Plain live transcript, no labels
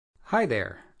Hi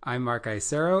there, I'm Mark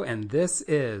Isero, and this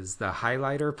is the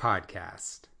Highlighter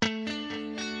Podcast.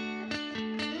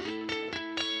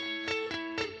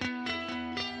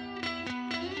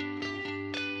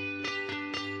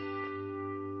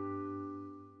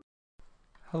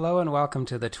 Hello and welcome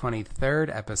to the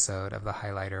 23rd episode of the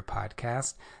Highlighter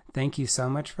Podcast. Thank you so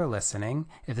much for listening.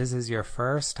 If this is your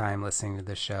first time listening to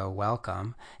the show,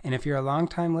 welcome. And if you're a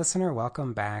long-time listener,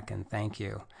 welcome back and thank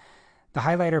you. The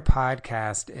Highlighter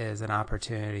Podcast is an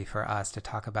opportunity for us to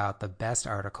talk about the best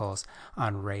articles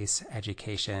on race,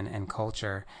 education, and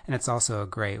culture. And it's also a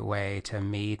great way to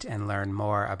meet and learn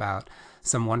more about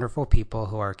some wonderful people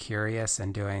who are curious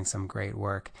and doing some great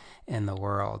work in the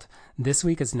world. This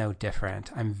week is no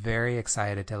different. I'm very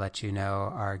excited to let you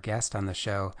know our guest on the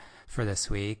show for this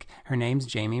week. Her name's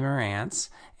Jamie Marantz,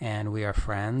 and we are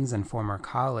friends and former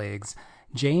colleagues.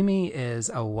 Jamie is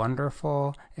a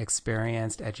wonderful,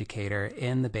 experienced educator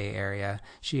in the Bay Area.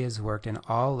 She has worked in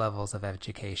all levels of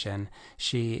education.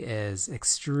 She is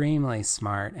extremely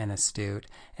smart and astute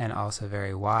and also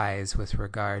very wise with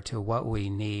regard to what we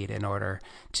need in order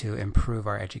to improve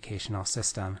our educational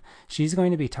system. She's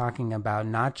going to be talking about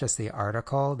not just the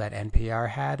article that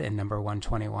NPR had in number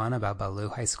 121 about Ballou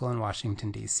High School in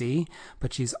Washington, D.C.,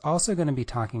 but she's also going to be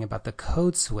talking about the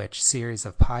Code Switch series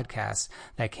of podcasts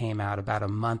that came out about a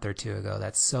month or two ago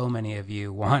that so many of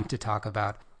you want to talk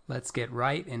about. Let's get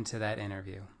right into that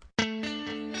interview.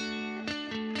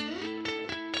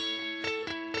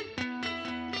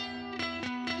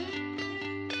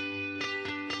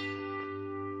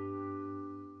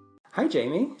 Hi,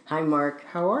 Jamie. Hi, Mark.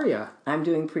 How are you? I'm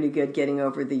doing pretty good, getting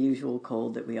over the usual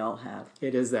cold that we all have.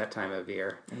 It is that time of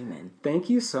year. Amen. Thank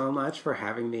you so much for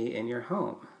having me in your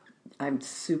home. I'm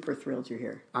super thrilled you're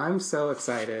here. I'm so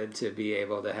excited to be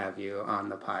able to have you on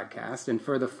the podcast. And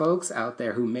for the folks out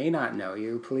there who may not know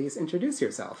you, please introduce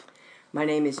yourself. My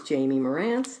name is Jamie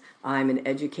Marantz. I'm an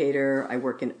educator. I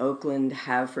work in Oakland,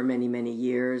 have for many, many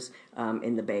years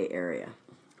in the Bay Area.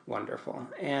 Wonderful.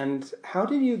 And how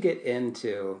did you get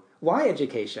into, why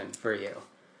education for you?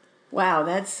 Wow,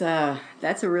 that's a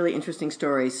really interesting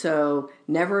story. So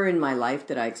never in my life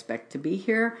did I expect to be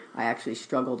here. I actually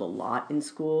struggled a lot in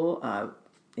school.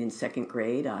 In second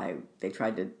grade, they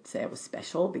tried to say I was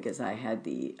special because I had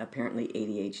the apparently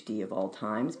ADHD of all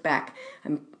times.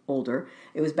 I'm older.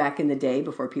 It was back in the day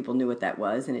before people knew what that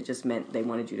was, and it just meant they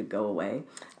wanted you to go away.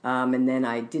 And then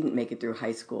I didn't make it through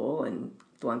high school and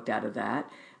flunked out of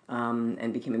that,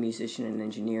 and became a musician and an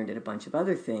engineer and did a bunch of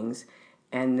other things.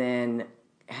 And then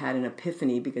had an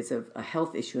epiphany because of a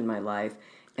health issue in my life,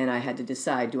 and I had to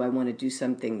decide, do I want to do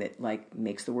something that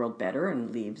makes the world better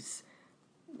and leaves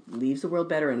the world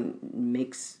better and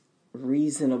makes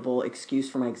reasonable excuse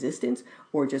for my existence,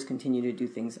 or just continue to do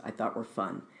things I thought were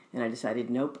fun? And I decided,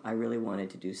 nope, I really wanted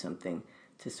to do something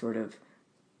to sort of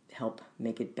help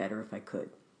make it better if I could.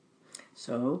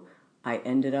 So I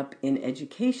ended up in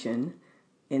education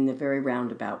in a very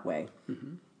roundabout way.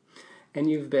 Mm-hmm. And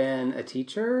you've been a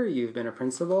teacher, you've been a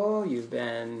principal, you've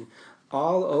been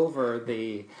all over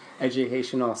the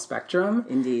educational spectrum.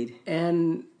 Indeed.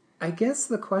 And I guess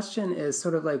the question is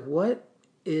sort of like, what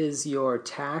is your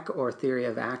tack or theory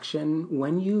of action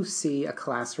when you see a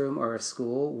classroom or a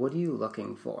school? What are you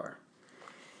looking for?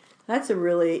 That's a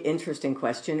really interesting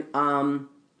question.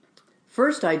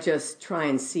 First, I just try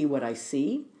and see what I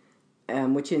see,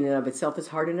 which in and of itself is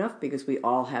hard enough because we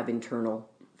all have internal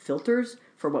filters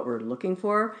for what we're looking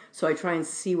for. So I try and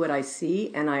see what I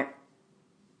see, and I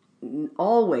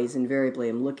always invariably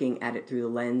am looking at it through the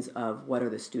lens of what are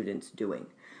the students doing?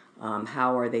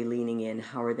 How are they leaning in?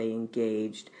 How are they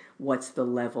engaged? What's the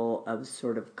level of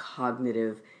sort of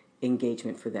cognitive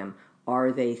engagement for them?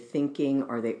 Are they thinking?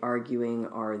 Are they arguing?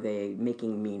 Are they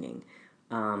making meaning?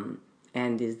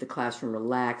 And is the classroom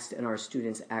relaxed, and are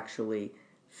students actually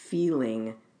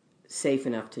feeling safe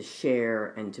enough to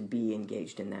share and to be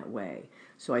engaged in that way?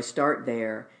 So I start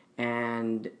there,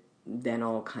 and then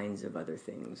all kinds of other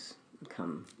things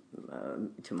come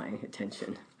to my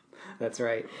attention. That's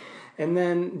right. And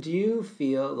then do you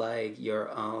feel like your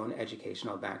own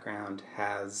educational background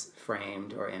has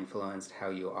framed or influenced how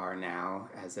you are now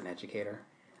as an educator?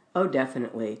 Oh,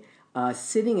 definitely.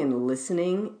 Sitting and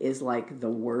listening is like the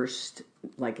worst,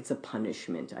 like it's a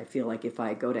punishment. I feel like if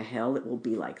I go to hell, it will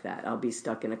be like that. I'll be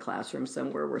stuck in a classroom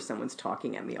somewhere where someone's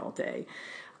talking at me all day.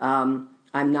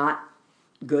 I'm not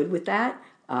good with that.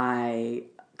 I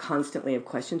constantly have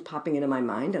questions popping into my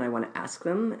mind, and I want to ask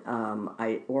them.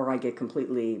 I get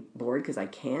completely bored because I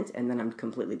can't, and then I'm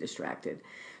completely distracted.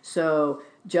 So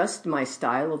just my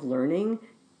style of learning,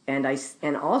 and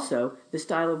also the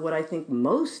style of what I think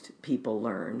most people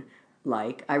learn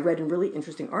like, I read a really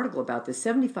interesting article about this.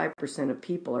 75% of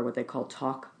people are what they call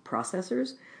talk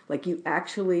processors. Like, you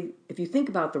actually, if you think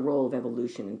about the role of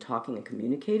evolution in talking and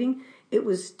communicating, it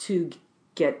was to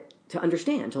get to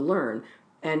understand, to learn,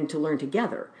 and to learn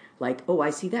together. Like, oh, I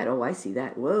see that. Oh, I see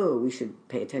that. Whoa, we should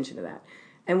pay attention to that.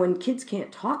 And when kids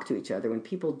can't talk to each other, when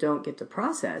people don't get to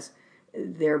process,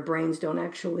 their brains don't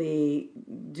actually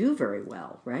do very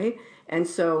well, right? And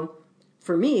so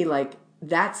for me, like,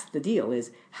 that's the deal,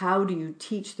 is how do you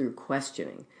teach through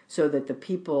questioning so that the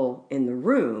people in the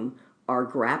room are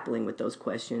grappling with those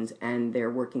questions and they're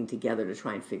working together to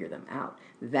try and figure them out.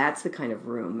 That's the kind of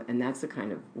room and that's the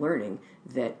kind of learning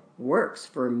that works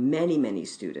for many, many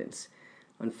students.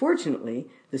 Unfortunately,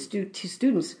 the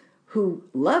students who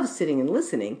love sitting and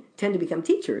listening tend to become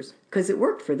teachers because it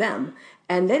worked for them.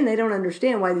 And then they don't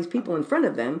understand why these people in front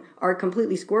of them are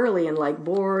completely squirrely and like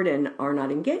bored and are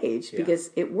not engaged because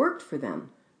it worked for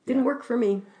them. Didn't work for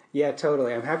me. Yeah,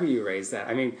 totally. I'm happy you raised that.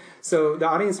 I mean, so the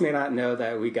audience may not know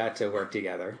that we got to work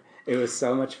together. It was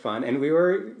so much fun. And we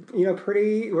were,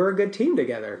 we're a good team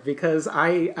together because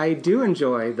I do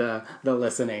enjoy the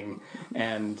listening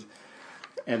and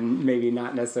maybe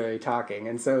not necessarily talking.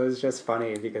 And so it was just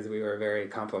funny because we were very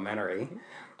complimentary.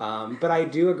 But I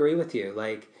do agree with you.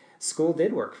 Like, school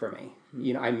did work for me.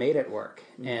 I made it work.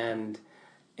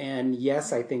 And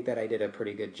yes, I think that I did a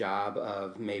pretty good job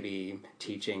of maybe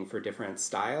teaching for different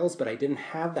styles, but I didn't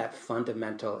have that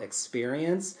fundamental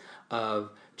experience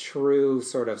of true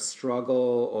sort of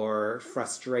struggle or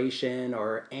frustration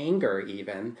or anger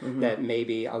even that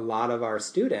maybe a lot of our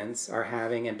students are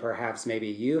having, and perhaps maybe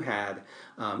you had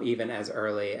even as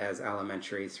early as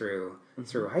elementary through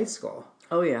high school.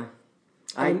 Oh, yeah.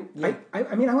 I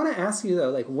mean, I want to ask you, though,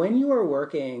 like, when you are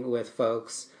working with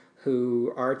folks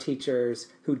who are teachers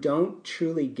who don't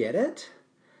truly get it,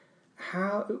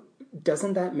 how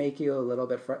doesn't that make you a little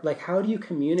bit like, how do you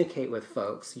communicate with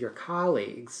folks, your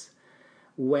colleagues,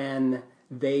 when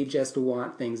they just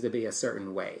want things to be a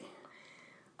certain way?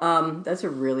 That's a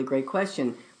really great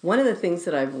question. One of the things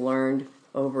that I've learned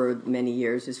over many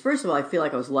years is, first of all, I feel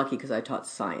like I was lucky because I taught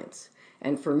science.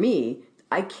 And for me,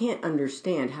 I can't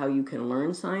understand how you can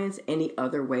learn science any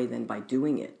other way than by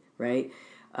doing it, right?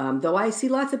 Though I see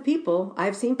lots of people,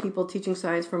 I've seen people teaching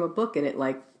science from a book and it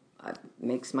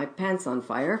makes my pants on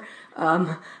fire.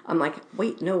 I'm like,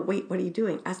 wait, what are you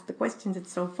doing? Ask the questions,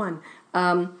 it's so fun.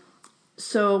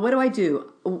 So what do I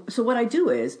do? So what I do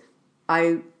is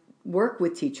I work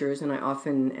with teachers and I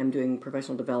often am doing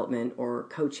professional development or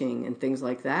coaching and things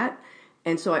like that.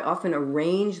 And so I often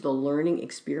arrange the learning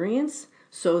experience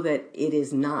so that it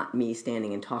is not me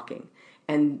standing and talking.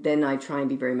 And then I try and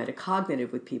be very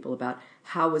metacognitive with people about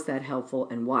how was that helpful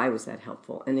and why was that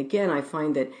helpful. And again, I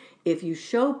find that if you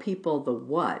show people the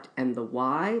what and the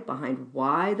why behind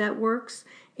why that works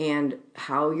and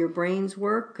how your brains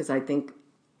work, because I think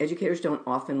educators don't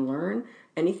often learn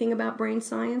anything about brain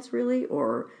science really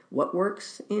or what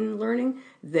works in learning,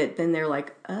 that then they're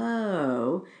like,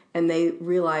 oh, and they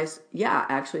realize, yeah,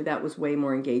 actually that was way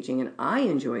more engaging and I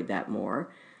enjoyed that more,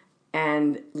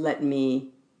 and let me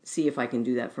see if I can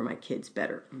do that for my kids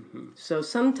better. So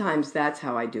sometimes that's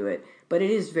how I do it, but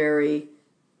it is very,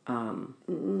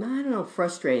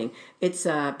 frustrating. It's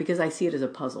because I see it as a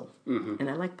puzzle, and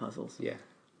I like puzzles.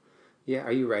 Yeah,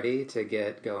 are you ready to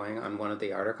get going on one of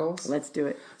the articles? Let's do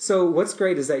it. So what's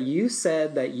great is that you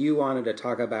said that you wanted to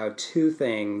talk about two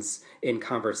things in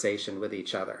conversation with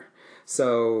each other.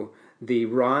 So the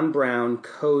Ron Brown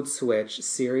Code Switch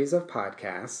series of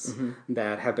podcasts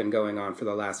that have been going on for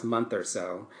the last month or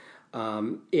so,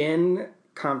 in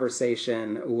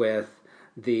conversation with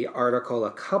the article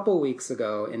a couple weeks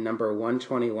ago in number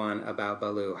 121 about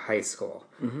Ballou High School.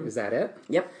 Is that it?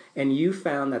 Yep. And you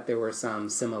found that there were some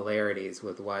similarities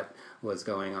with what was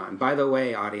going on. By the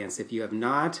way, audience, if you have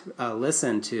not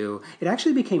listened to, it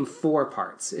actually became 4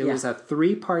 parts. It was a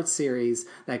 3-part series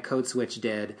that Code Switch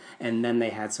did, and then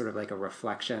they had sort of like a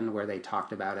reflection where they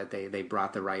talked about it. They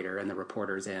brought the writer and the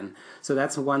reporters in. So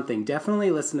that's one thing.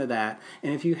 Definitely listen to that.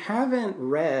 And if you haven't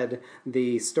read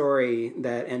the story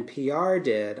that NPR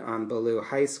did on Ballou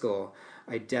High School,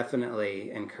 I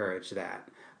definitely encourage that.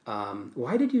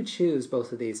 Why did you choose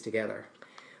both of these together?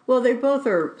 Well, they both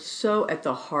are so at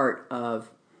the heart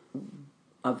of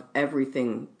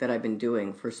everything that I've been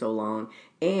doing for so long,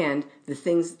 and the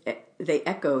things, they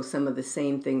echo some of the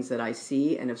same things that I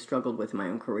see and have struggled with in my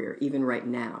own career, even right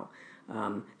now.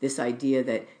 This idea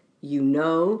that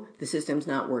the system's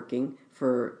not working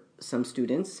for some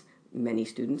students, many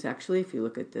students actually, if you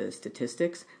look at the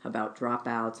statistics about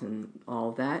dropouts and all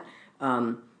of that.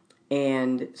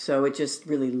 And so it just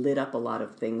really lit up a lot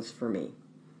of things for me.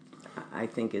 I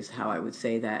think is how I would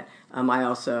say that. I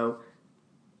also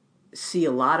see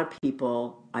a lot of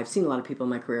people, I've seen a lot of people in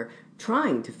my career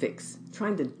trying to fix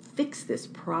this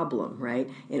problem, right,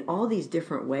 in all these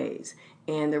different ways.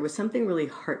 And there was something really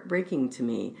heartbreaking to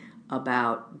me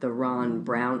about the Ron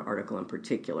Brown article in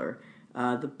particular.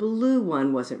 The Ballou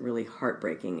one wasn't really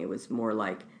heartbreaking. It was more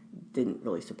like, didn't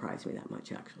really surprise me that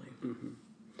much, actually. Mm-hmm.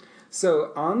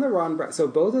 So on the Ron Brown, so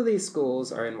both of these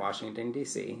schools are in Washington,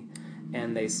 D.C.,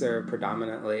 and they serve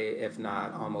predominantly, if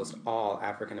not almost all,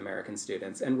 African-American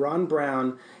students. And Ron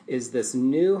Brown is this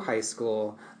new high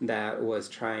school that was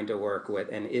trying to work with,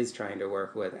 and is trying to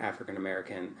work with,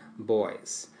 African-American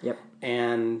boys. Yep.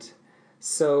 And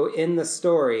so in the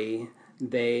story,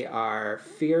 they are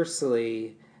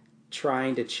fiercely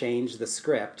trying to change the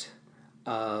script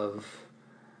of,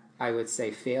 I would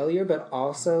say, failure, but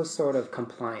also sort of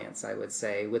compliance, I would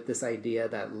say, with this idea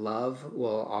that love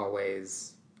will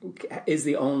always is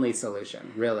the only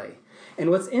solution, really.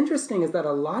 And what's interesting is that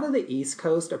a lot of the East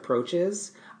Coast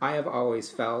approaches, I have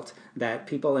always felt that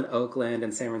people in Oakland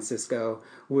and San Francisco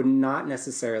would not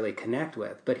necessarily connect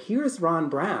with. But here's Ron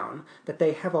Brown, that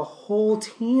they have a whole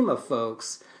team of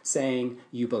folks saying,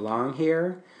 you belong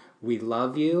here, we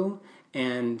love you,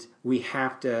 and we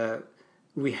have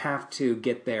to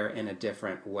get there in a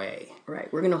different way. Right.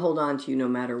 We're going to hold on to you no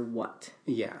matter what.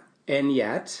 Yeah. And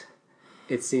yet,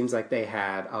 it seems like they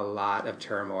had a lot of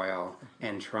turmoil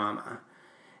and trauma.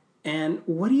 And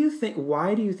what do you think?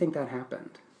 Why do you think that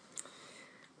happened?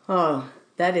 Oh,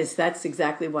 that's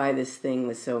exactly why this thing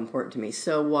was so important to me.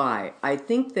 So why? I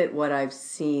think that what I've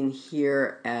seen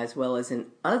here as well as in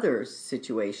other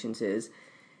situations is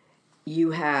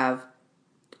you have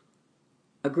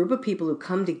a group of people who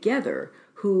come together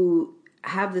who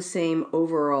have the same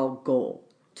overall goal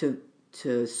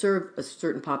to serve a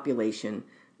certain population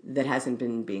that hasn't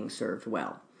been being served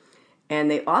well.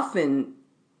 And they often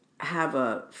have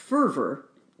a fervor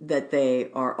that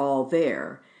they are all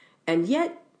there. And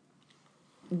yet,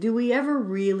 do we ever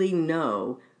really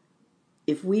know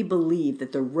if we believe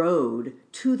that the road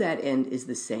to that end is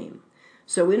the same?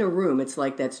 So in a room, it's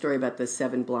like that story about the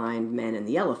 7 blind men and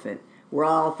the elephant. We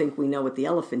all think we know what the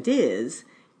elephant is,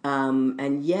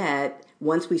 and yet,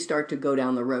 once we start to go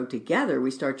down the road together,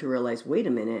 we start to realize, wait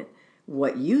a minute,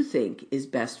 what you think is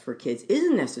best for kids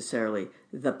isn't necessarily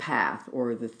the path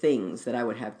or the things that I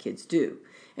would have kids do.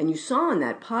 And you saw in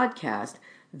that podcast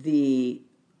the,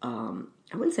 I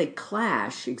wouldn't say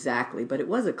clash exactly, but it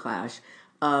was a clash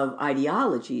of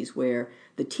ideologies where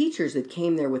the teachers that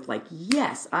came there with like,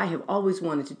 yes, I have always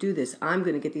wanted to do this. I'm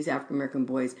going to get these African-American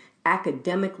boys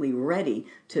academically ready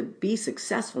to be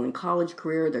successful in college,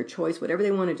 career, their choice, whatever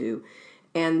they want to do.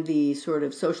 And the sort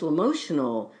of social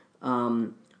emotional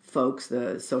folks,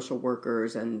 the social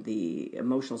workers and the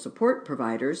emotional support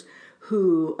providers,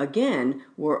 who, again,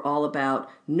 were all about,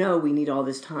 no, we need all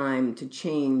this time to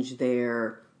change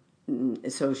their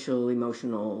social,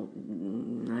 emotional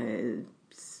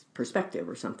perspective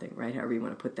or something, right? However you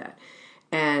want to put that.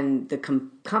 And the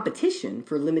competition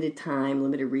for limited time,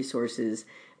 limited resources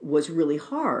was really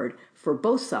hard for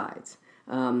both sides.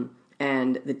 And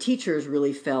the teachers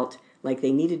really felt like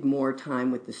they needed more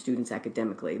time with the students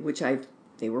academically, which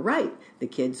they were right. The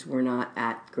kids were not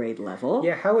at grade level.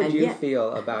 Yeah, how would you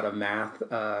feel about a math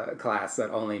class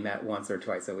that only met once or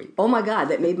twice a week? Oh my God,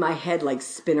 that made my head like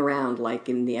spin around like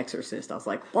in The Exorcist. I was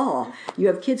like, oh, you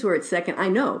have kids who are at second. I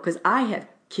know, because I have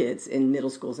kids in middle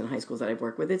schools and high schools that I've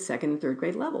worked with at second and third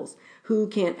grade levels who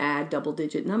can't add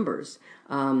double-digit numbers.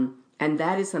 And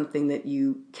that is something that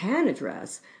you can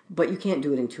address, but you can't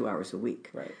do it in 2 hours a week.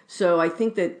 Right. So I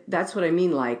think that's what I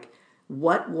mean, like,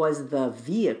 what was the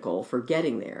vehicle for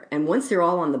getting there? And once they're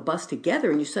all on the bus together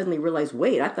and you suddenly realize,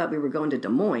 wait, I thought we were going to Des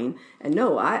Moines, and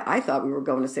no, I thought we were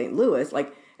going to St. Louis,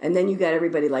 like, and then you got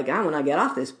everybody like, I want to get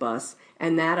off this bus.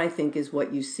 And that, I think, is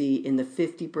what you see in the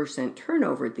 50%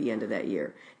 turnover at the end of that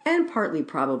year. And partly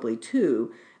probably,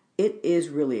 too, it is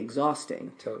really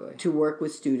exhausting to work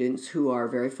with students who are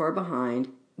very far behind,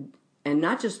 and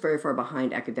not just very far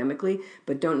behind academically,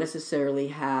 but don't necessarily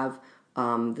have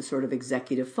the sort of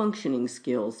executive functioning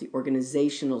skills, the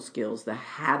organizational skills, the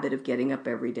habit of getting up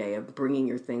every day, of bringing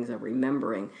your things, of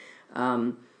remembering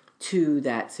to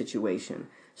that situation.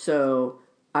 So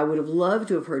I would have loved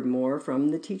to have heard more from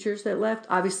the teachers that left.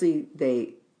 Obviously,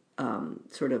 they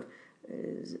sort of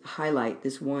highlight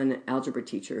this one algebra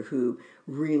teacher who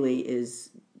really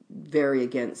is very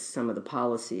against some of the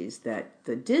policies that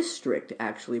the district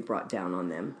actually brought down on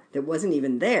them that wasn't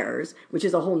even theirs, which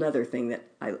is a whole nother thing that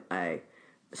I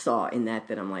saw in that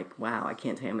I'm like, wow, I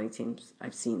can't tell how many times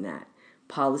I've seen that.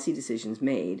 Policy decisions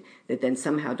made that then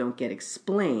somehow don't get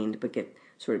explained but get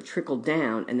sort of trickle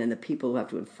down, and then the people who have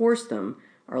to enforce them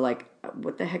are like,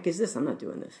 what the heck is this? I'm not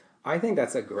doing this. I think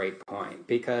that's a great point,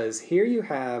 because here you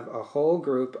have a whole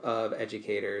group of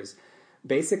educators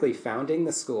basically founding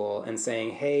the school and saying,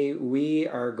 hey, we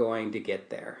are going to get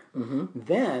there. Mm-hmm.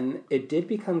 Then it did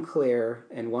become clear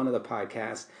in one of the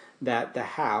podcasts that the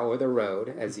how, or the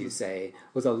road, as you say,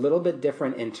 was a little bit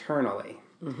different internally.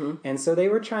 Mm-hmm. And so they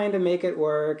were trying to make it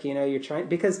work. You're trying,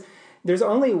 because there's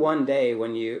only one day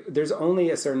there's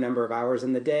only a certain number of hours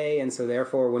in the day. And so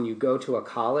therefore, when you go to a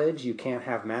college, you can't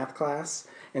have math class.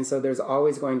 And so there's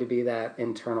always going to be that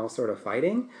internal sort of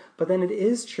fighting. But then it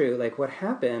is true, like what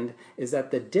happened is that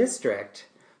the district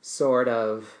sort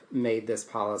of made this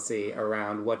policy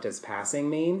around what does passing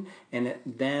mean. And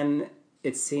then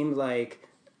it seemed like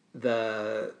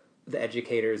the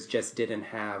educators just didn't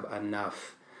have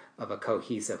enough of a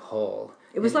cohesive whole.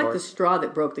 It was like the straw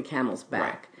that broke the camel's back.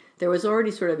 Right. There was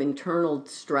already sort of internal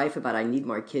strife about I need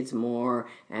my kids more,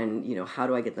 and how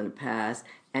do I get them to pass?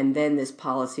 And then this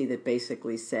policy that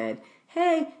basically said,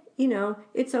 hey,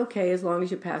 it's okay as long as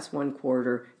you pass one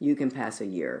quarter, you can pass a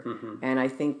year. Mm-hmm. And I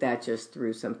think that just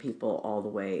threw some people all the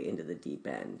way into the deep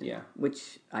end,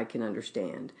 which I can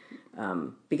understand.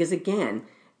 Because again,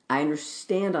 I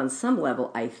understand on some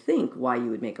level, I think, why you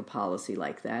would make a policy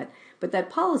like that. But that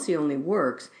policy only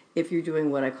works if you're doing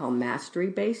what I call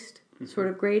mastery-based sort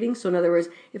of grading. So in other words,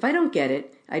 if I don't get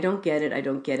it, I don't get it,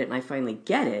 and I finally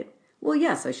get it, well,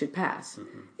 yes, I should pass.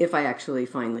 Mm-hmm. If I actually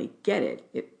finally get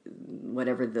it,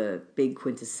 whatever the big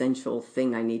quintessential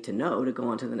thing I need to know to go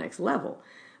on to the next level.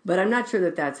 But I'm not sure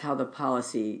that that's how the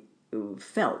policy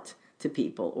felt to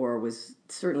people, or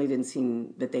certainly didn't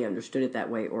seem that they understood it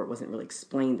that way, or it wasn't really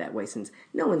explained that way, since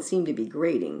no one seemed to be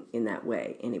grading in that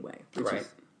way anyway, which is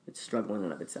it's struggle in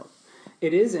and of itself.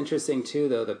 It is interesting, too,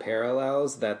 though, the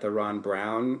parallels that the Ron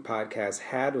Brown podcast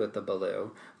had with the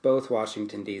Ballou, both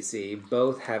Washington, D.C.,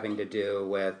 both having to do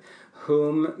with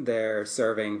whom they're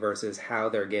serving versus how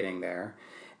they're getting there.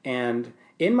 And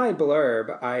in my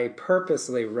blurb, I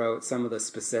purposely wrote some of the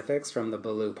specifics from the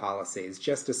Ballou policies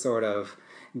just to sort of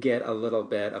get a little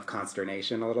bit of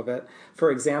consternation a little bit. For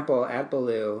example, at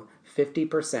Ballou,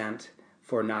 50%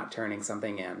 for not turning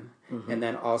something in. Mm-hmm. And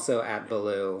then also at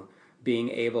Ballou, being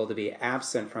able to be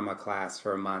absent from a class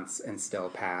for months and still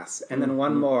pass. And then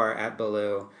one more at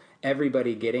Ballou,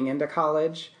 everybody getting into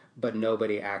college, but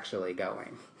nobody actually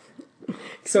going. Exactly.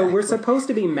 So we're supposed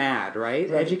to be mad,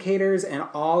 right? Educators and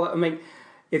all,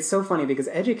 it's so funny because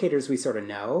educators we sort of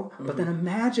know, but then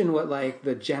imagine what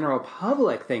the general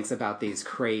public thinks about these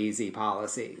crazy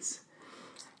policies.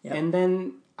 Yep. And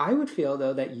then I would feel,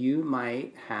 though, that you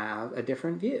might have a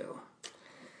different view.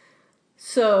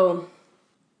 So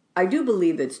I do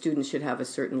believe that students should have a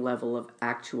certain level of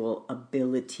actual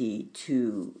ability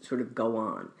to sort of go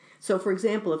on. So, for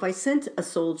example, if I sent a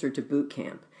soldier to boot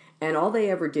camp and all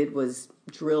they ever did was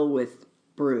drill with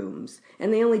brooms,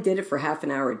 and they only did it for half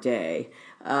an hour a day,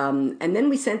 and then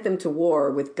we sent them to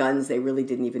war with guns they really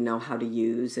didn't even know how to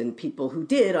use, and people who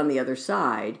did on the other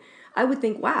side, I would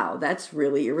think, wow, that's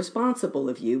really irresponsible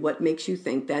of you. What makes you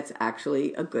think that's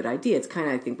actually a good idea? It's kind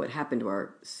of, I think, what happened to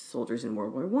our soldiers in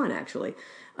World War I, actually.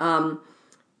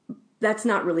 That's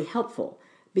not really helpful,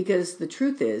 because the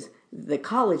truth is the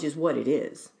college is what it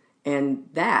is. And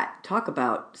talk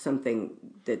about something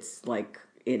that's like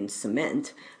in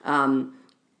cement.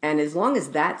 And as long as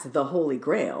that's the holy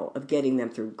grail of getting them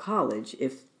through college,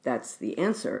 if that's the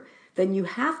answer, then you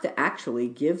have to actually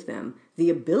give them the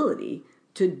ability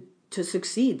to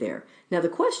succeed there. Now, the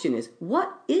question is,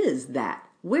 what is that?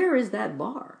 Where is that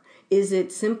bar? Is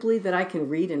it simply that I can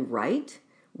read and write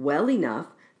well enough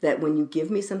that when you give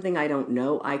me something I don't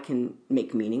know, I can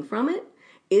make meaning from it?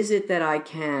 Is it that I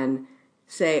can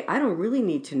say, I don't really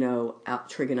need to know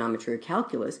trigonometry or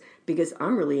calculus because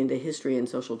I'm really into history and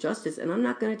social justice, and I'm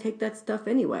not going to take that stuff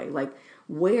anyway?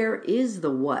 Where is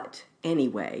the what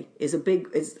anyway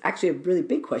is actually a really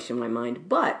big question in my mind.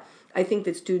 But I think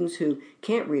that students who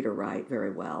can't read or write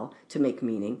very well to make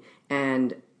meaning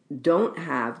and don't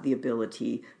have the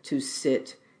ability to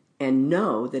sit and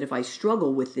know that if I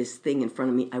struggle with this thing in front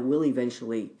of me, I will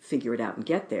eventually figure it out and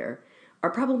get there,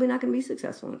 are probably not going to be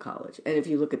successful in college. And if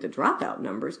you look at the dropout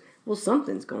numbers, well,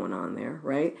 something's going on there,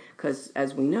 right? Because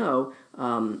as we know,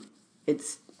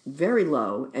 it's very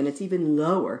low, and it's even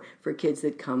lower for kids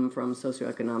that come from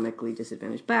socioeconomically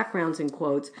disadvantaged backgrounds, in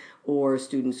quotes, or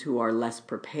students who are less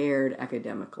prepared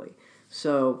academically.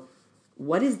 So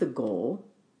what is the goal?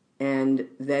 And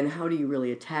then how do you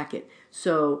really attack it?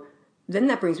 So then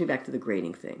that brings me back to the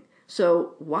grading thing.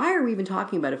 So why are we even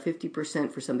talking about a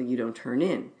 50% for something you don't turn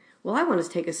in? Well, I want us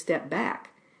to take a step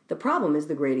back. The problem is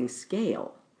the grading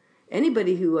scale.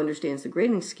 Anybody who understands the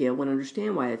grading scale would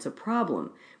understand why it's a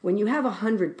problem. When you have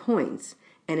 100 points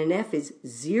and an F is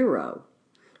 0,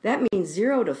 that means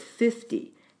 0 to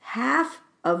 50. Half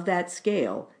of that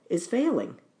scale is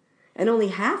failing, and only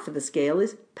half of the scale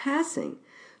is passing.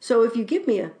 So if you give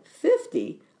me a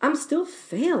 50, I'm still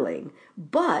failing,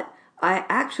 but I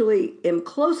actually am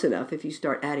close enough, if you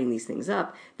start adding these things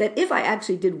up, that if I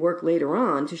actually did work later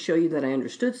on to show you that I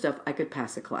understood stuff, I could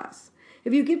pass a class.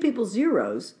 If you give people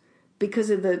zeros,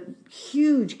 because of the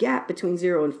huge gap between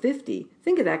 0 and 50,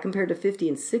 think of that compared to 50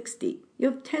 and 60. You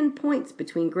have 10 points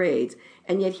between grades,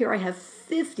 and yet here I have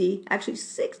 50, actually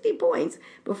 60 points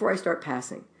before I start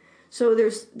passing. So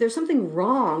there's something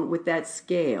wrong with that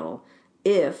scale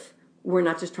if we're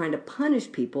not just trying to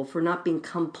punish people for not being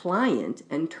compliant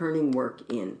and turning work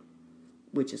in,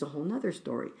 which is a whole nother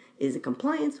story. Is it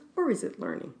compliance or is it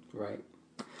learning? Right.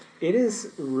 It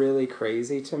is really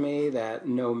crazy to me that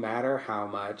no matter how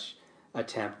much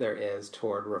attempt there is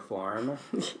toward reform,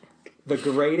 the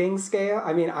grading scale,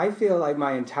 I mean, I feel like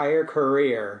my entire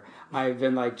career I've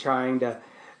been like trying to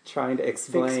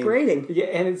explain fixed grading. Yeah,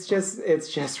 and it's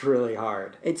just really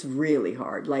hard. It's really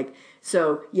hard.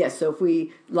 So if a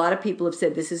lot of people have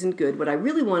said this isn't good. What I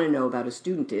really want to know about a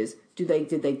student is, did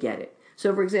they get it?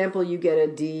 So, for example, you get a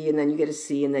D, and then you get a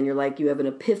C, and then you're like, you have an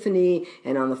epiphany,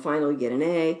 and on the final you get an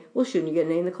A. Well, shouldn't you get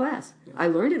an A in the class? Yeah. I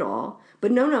learned it all.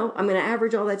 But no, I'm going to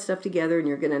average all that stuff together, and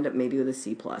you're going to end up maybe with a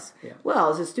C+. Yeah. Well,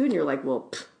 as a student, you're like,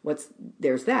 well,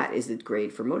 there's that. Is it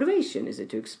grade for motivation? Is it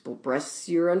to express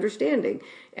your understanding?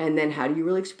 And then how do you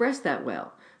really express that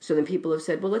well? So then people have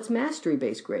said, well, let's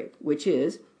mastery-based grade, which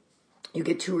is you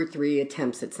get 2 or 3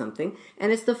 attempts at something,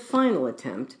 and it's the final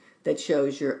attempt that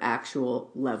shows your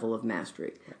actual level of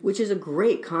mastery, which is a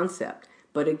great concept,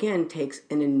 but again, takes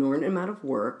an inordinate amount of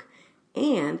work.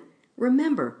 And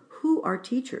remember, who are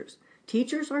teachers?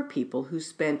 Teachers are people who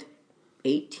spent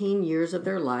 18 years of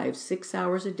their lives, 6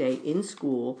 hours a day in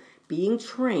school, being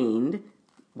trained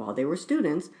while they were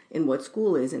students in what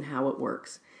school is and how it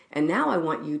works. And now I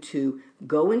want you to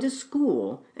go into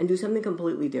school and do something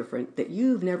completely different that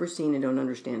you've never seen and don't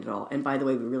understand at all. And by the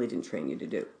way, we really didn't train you to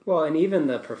do. Well, and even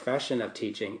the profession of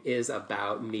teaching is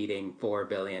about meeting 4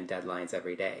 billion deadlines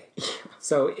every day.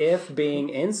 So if being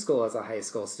in school as a high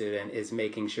school student is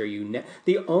making sure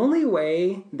the only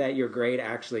way that your grade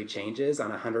actually changes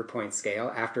on a 100-point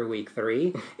scale after week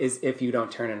 3 is if you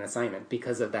don't turn an assignment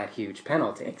because of that huge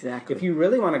penalty. Exactly. If you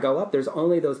really want to go up, there's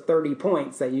only those 30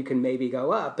 points that you can maybe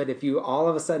go up. But if you all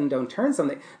of a sudden don't turn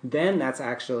something, then that's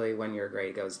actually when your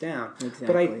grade goes down. Exactly.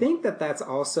 But I think that's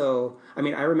also, I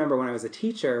mean, I remember when I was a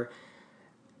teacher,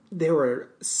 there were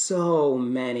so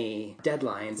many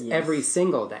deadlines every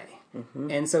single day.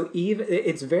 Mm-hmm. And so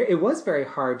it was very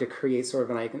hard to create sort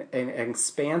of an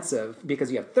expansive,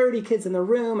 because you have 30 kids in the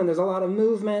room and there's a lot of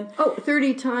movement.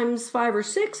 30 times 5 or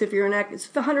 6 if you're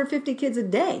it's 150 kids a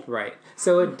day. Right.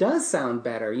 So it does sound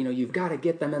better. You've got to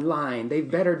get them in line. They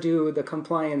better do the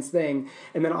compliance thing.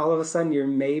 And then all of a sudden you're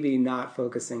maybe not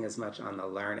focusing as much on the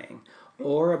learning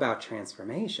or about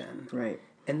transformation. Right.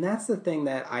 And that's the thing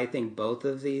that I think both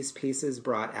of these pieces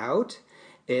brought out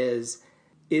is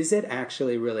it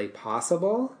actually really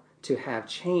possible to have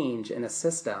change in a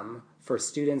system for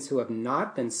students who have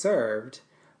not been served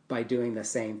by doing the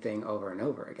same thing over and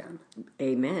over again?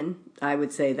 Amen. I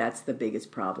would say that's the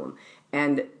biggest problem.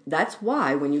 And that's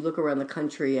why when you look around the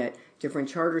country at different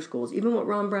charter schools, even what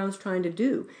Ron Brown's trying to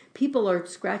do, people are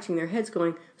scratching their heads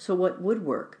going, so what would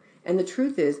work? And the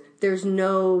truth is, there's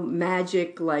no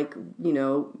magic,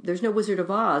 there's no Wizard of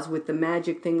Oz with the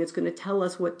magic thing that's going to tell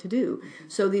us what to do. Mm-hmm.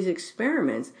 So these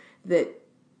experiments that,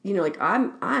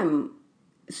 I'm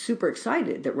super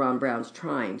excited that Ron Brown's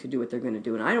trying to do what they're going to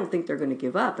do. And I don't think they're going to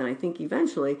give up. And I think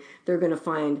eventually they're going to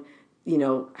find,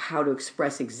 how to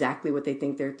express exactly what they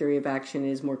think their theory of action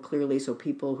is more clearly, so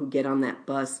people who get on that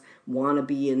bus want to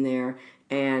be in there,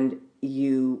 and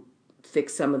you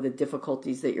fix some of the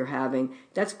difficulties that you're having.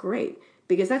 That's great,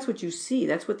 because that's what you see.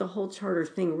 That's what the whole charter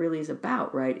thing really is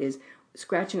about, right? Is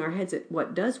scratching our heads at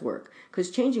what does work.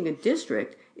 Because changing a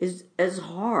district is as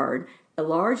hard. A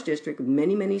large district with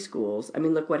many, many schools. I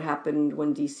mean, look what happened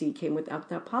when D.C. came without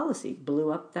that policy.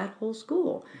 Blew up that whole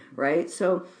school, right?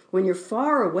 So when you're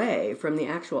far away from the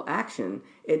actual action,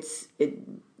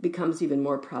 it becomes even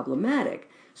more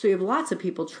problematic. So you have lots of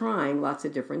people trying lots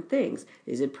of different things.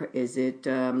 Is it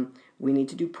we need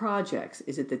to do projects?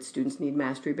 Is it that students need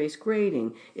mastery-based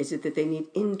grading? Is it that they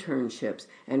need internships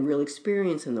and real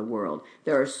experience in the world?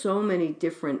 There are so many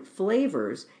different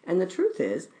flavors, and the truth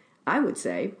is, I would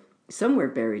say, somewhere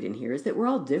buried in here is that we're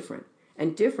all different.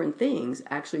 And different things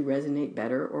actually resonate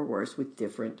better or worse with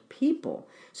different people.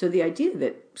 So the idea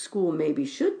that school maybe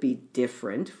should be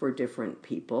different for different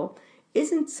people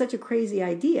isn't such a crazy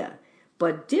idea.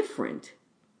 But different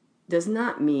does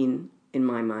not mean, in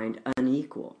my mind,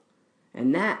 unequal.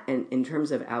 And in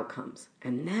terms of outcomes.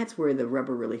 And that's where the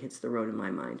rubber really hits the road in my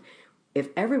mind. If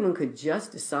everyone could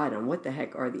just decide on what the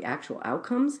heck are the actual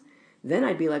outcomes, then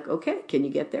I'd be like, okay, can you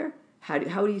get there? How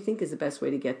do you think is the best way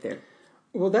to get there?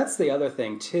 Well, that's the other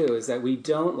thing, too, is that we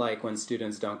don't like when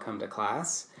students don't come to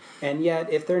class. And yet,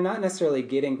 if they're not necessarily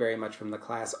getting very much from the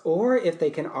class, or if they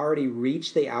can already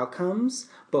reach the outcomes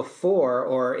before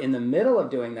or in the middle of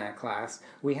doing that class,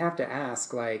 we have to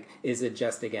ask, like, is it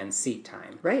just, again, seat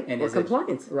time? Right, and or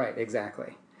compliance. Right,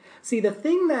 exactly. See, the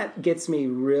thing that gets me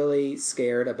really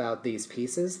scared about these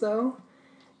pieces, though,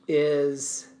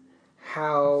 is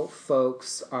how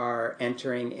folks are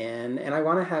entering in, and I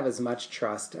want to have as much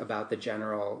trust about the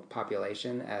general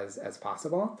population as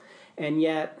possible. And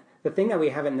yet, the thing that we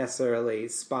haven't necessarily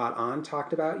spot on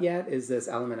talked about yet is this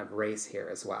element of race here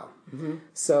as well. Mm-hmm.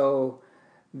 So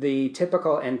the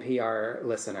typical NPR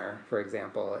listener, for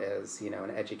example, is,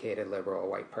 an educated liberal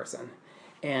white person.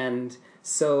 And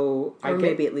so or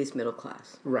maybe at least middle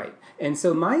class. Right. And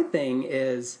so my thing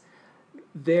is,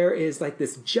 there is like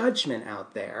this judgment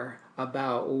out there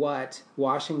about what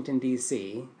Washington,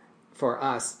 D.C., for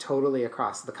us totally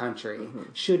across the country, mm-hmm.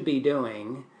 should be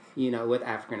doing, with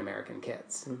African-American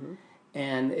kids. Mm-hmm.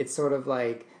 And it's sort of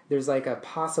like there's like a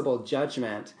possible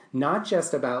judgment, not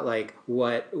just about like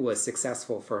what was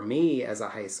successful for me as a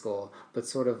high school, but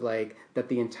sort of like that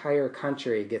the entire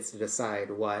country gets to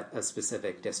decide what a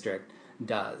specific district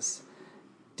does.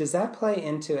 Does that play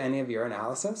into any of your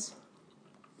analysis?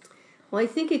 Well, I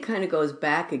think it kind of goes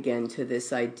back again to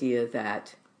this idea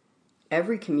that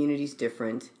every community is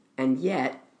different, and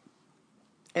yet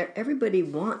everybody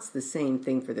wants the same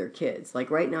thing for their kids. Like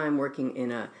right now I'm working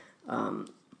in a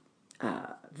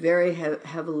very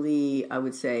heavily, I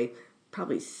would say,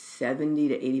 probably 70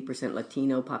 to 80%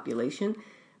 Latino population.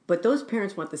 But those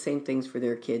parents want the same things for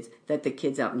their kids that the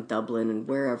kids out in Dublin and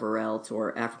wherever else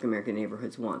or African-American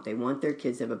neighborhoods want. They want their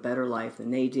kids to have a better life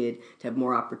than they did, to have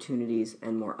more opportunities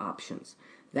and more options.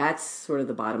 That's sort of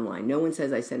the bottom line. No one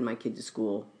says I send my kid to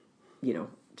school,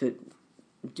 to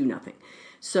do nothing.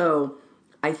 So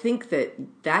I think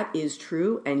that is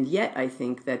true, and yet I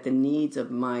think that the needs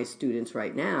of my students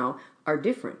right now are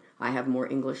different. I have more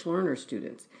English learner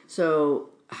students.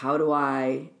 So how do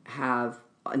I have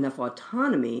enough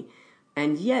autonomy,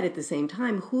 and yet at the same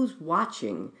time, who's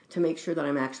watching to make sure that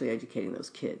I'm actually educating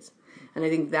those kids? And I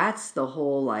think that's the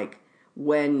whole, like,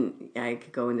 when I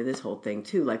could go into this whole thing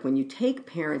too, like when you take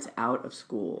parents out of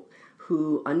school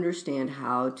who understand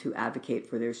how to advocate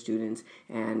for their students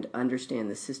and understand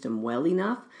the system well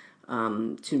enough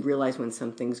to realize when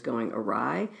something's going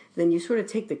awry, then you sort of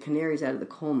take the canaries out of the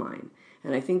coal mine.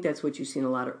 And I think that's what you see in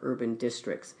a lot of urban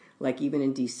districts. Like even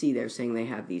in D.C., they're saying they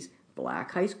have these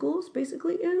black high schools,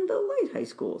 basically, and the white high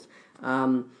schools.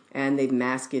 And they've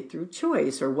masked it through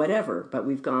choice or whatever. But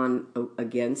we've gone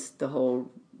against the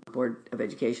whole Board of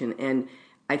Education, and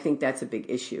I think that's a big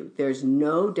issue. There's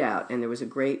no doubt, and there was a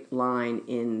great line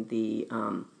in the,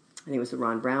 I think it was the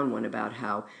Ron Brown one, about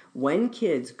how when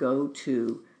kids go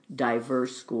to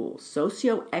diverse schools,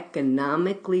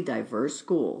 socioeconomically diverse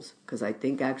schools, because I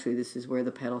think actually this is where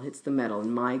the pedal hits the metal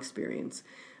in my experience,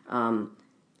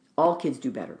 all kids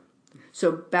do better.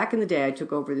 So back in the day, I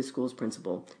took over the school's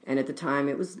principal, and at the time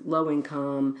it was low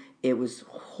income, it was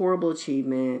horrible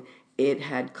achievement, it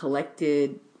had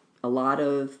collected a lot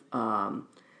of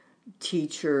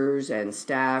teachers and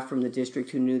staff from the district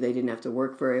who knew they didn't have to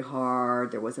work very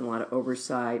hard, there wasn't a lot of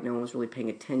oversight, no one was really paying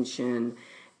attention,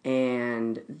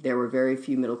 and there were very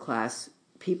few middle-class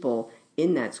people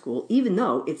in that school, even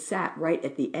though it sat right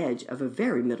at the edge of a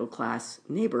very middle-class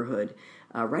neighborhood,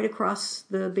 right across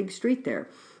the big street there.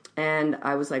 And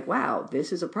I was like, wow,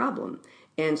 this is a problem.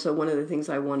 And so one of the things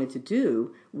I wanted to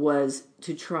do was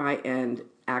to try and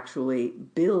actually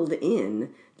build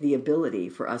in the ability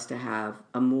for us to have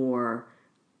a more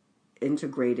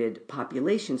integrated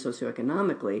population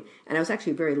socioeconomically. And I was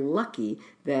actually very lucky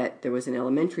that there was an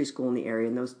elementary school in the area,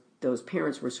 and those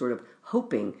parents were sort of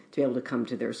hoping to be able to come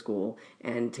to their school.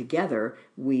 And together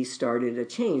we started a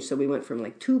change. So we went from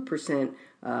like 2%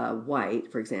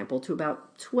 white, for example, to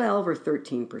about 12 or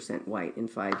 13% white in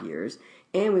 5 years.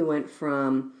 And we went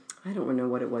from, I don't know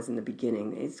what it was in the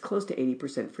beginning, it's close to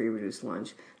 80% free reduced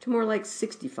lunch, to more like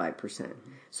 65%.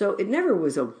 So it never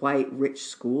was a white, rich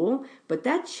school, but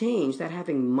that changed, that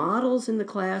having models in the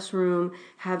classroom,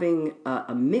 having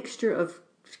a mixture of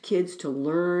kids to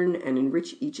learn and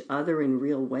enrich each other in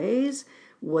real ways,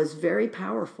 was very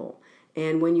powerful.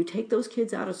 And when you take those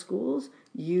kids out of schools,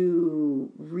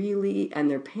 you really, and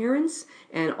their parents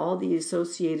and all the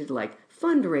associated like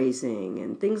fundraising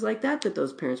and things like that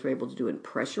those parents were able to do, and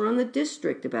pressure on the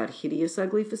district about hideous,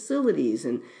 ugly facilities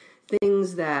and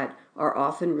things that are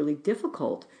often really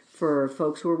difficult for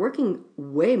folks who are working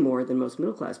way more than most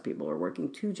middle-class people, are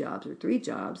working 2 jobs or 3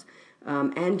 jobs,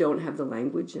 and don't have the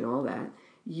language and all that.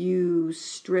 You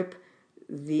strip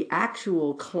the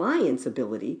actual client's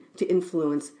ability to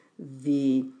influence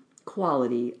the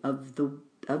quality of the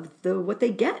what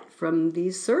they get from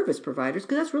these service providers,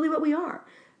 because that's really what we are.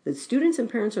 The students and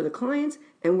parents are the clients,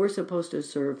 and we're supposed to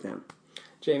serve them.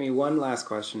 Jamie, one last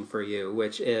question for you,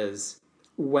 which is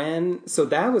so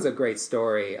that was a great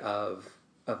story of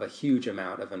a huge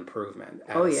amount of improvement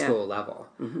at a school level.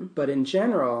 Mm-hmm. But in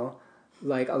general,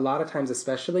 like a lot of times,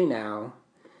 especially now,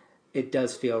 it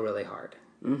does feel really hard.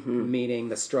 Mm-hmm. Meaning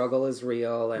the struggle is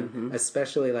real, and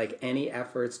especially like any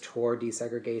efforts toward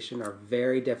desegregation are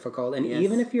very difficult. And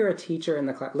even if you're a teacher in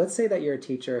the class, let's say that you're a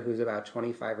teacher who's about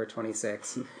 25 or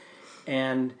 26,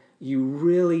 and you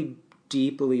really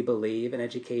deeply believe in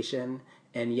education,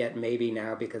 and yet maybe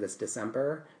now because it's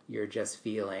December, you're just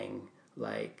feeling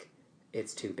like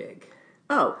it's too big.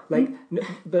 Oh,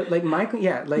 but like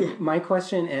my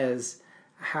question is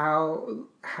how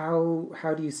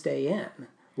do you stay in?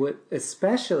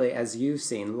 Especially as you've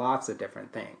seen lots of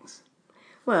different things.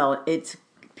 Well, it's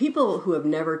people who have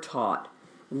never taught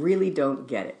really don't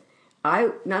get it.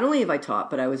 Not only have I taught,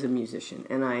 but I was a musician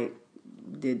and I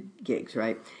did gigs,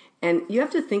 right? And you have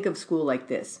to think of school like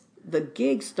this. The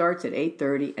gig starts at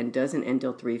 8:30 and doesn't end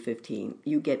till 3:15.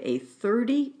 You get a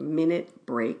 30-minute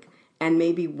break and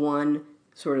maybe one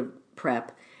sort of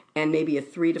prep and maybe a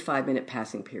 3 to 5 minute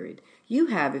passing period. You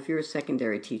have, if you're a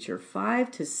secondary teacher,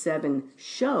 5 to 7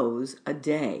 shows a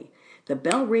day. The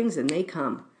bell rings and they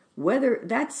come.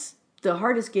 That's the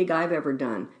hardest gig I've ever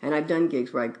done. And I've done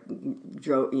gigs where I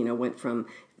went from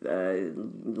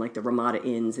like the Ramada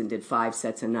Inns and did 5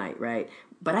 sets a night, right?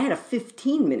 But I had a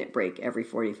 15-minute break every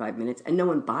 45 minutes and no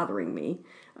one bothering me,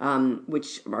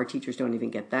 which our teachers don't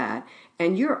even get that.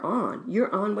 And you're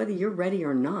on whether you're ready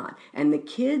or not. And the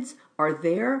kids are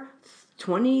there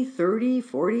 20, 30,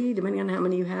 40, depending on how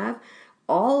many you have.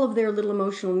 All of their little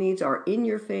emotional needs are in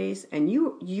your face, and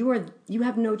you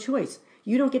have no choice.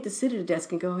 You don't get to sit at a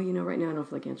desk and go, right now I don't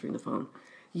feel like answering the phone.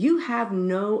 You have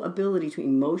no ability to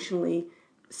emotionally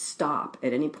stop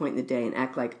at any point in the day and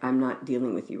act like I'm not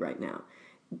dealing with you right now.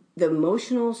 The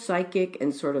emotional, psychic,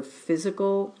 and sort of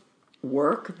physical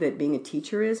work that being a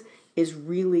teacher is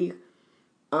really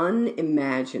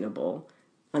unimaginable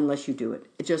unless you do it.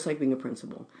 It's just like being a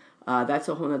principal. That's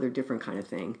a whole other different kind of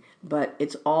thing. But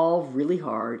it's all really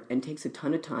hard and takes a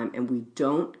ton of time, and we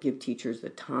don't give teachers the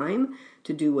time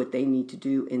to do what they need to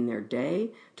do in their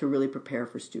day to really prepare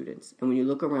for students. And when you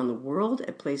look around the world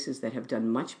at places that have done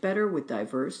much better with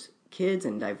diverse kids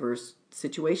and diverse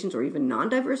situations or even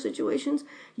non-diverse situations,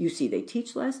 you see they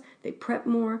teach less, they prep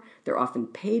more, they're often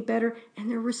paid better, and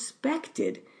they're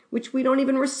respected, which we don't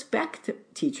even respect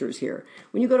teachers here.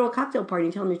 When you go to a cocktail party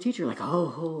and tell them your teacher, like,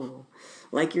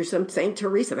 like you're some Saint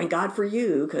Teresa, thank God for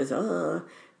you, because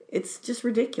it's just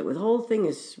ridiculous. The whole thing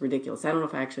is ridiculous. I don't know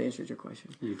if I actually answered your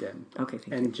question. You did. Okay, thank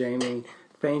you. And Jamie,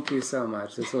 thank you so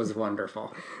much. This was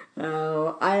wonderful.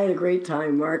 Oh, I had a great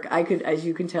time, Mark. I could, as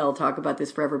you can tell, talk about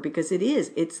this forever because it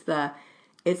is. It's the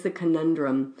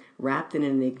conundrum wrapped in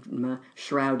enigma,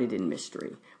 shrouded in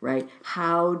mystery, right?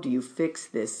 How do you fix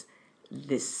this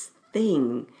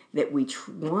thing that we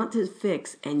want to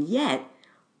fix, and yet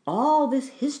all this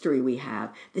history we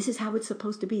have, this is how it's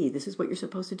supposed to be, this is what you're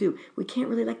supposed to do, we can't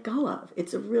really let go of.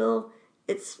 It's a real,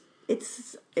 it's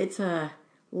a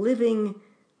living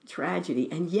tragedy,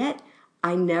 and yet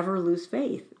I never lose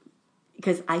faith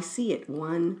because I see it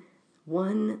one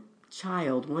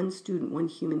child, one student, one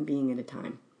human being at a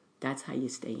time. That's how you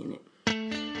stay in it.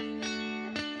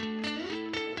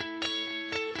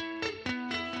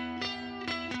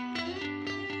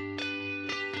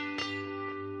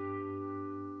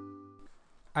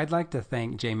 I'd like to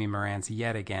thank Jamie Marantz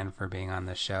yet again for being on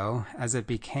the show. As it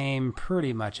became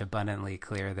pretty much abundantly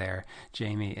clear there,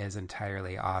 Jamie is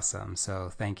entirely awesome,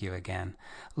 so thank you again.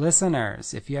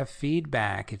 Listeners, if you have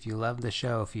feedback, if you love the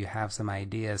show, if you have some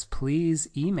ideas, please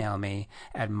email me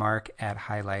at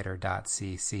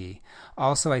mark@highlighter.cc.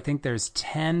 Also, I think there's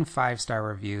 10 5-star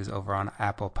reviews over on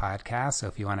Apple Podcasts, so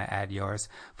if you want to add yours,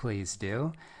 please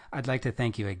do. I'd like to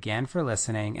thank you again for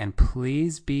listening, and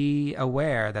please be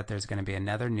aware that there's going to be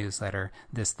another newsletter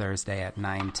this Thursday at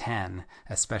 9:10,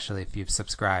 especially if you've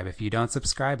subscribed. If you don't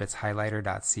subscribe, it's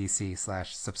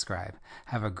highlighter.cc/subscribe.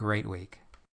 Have a great week.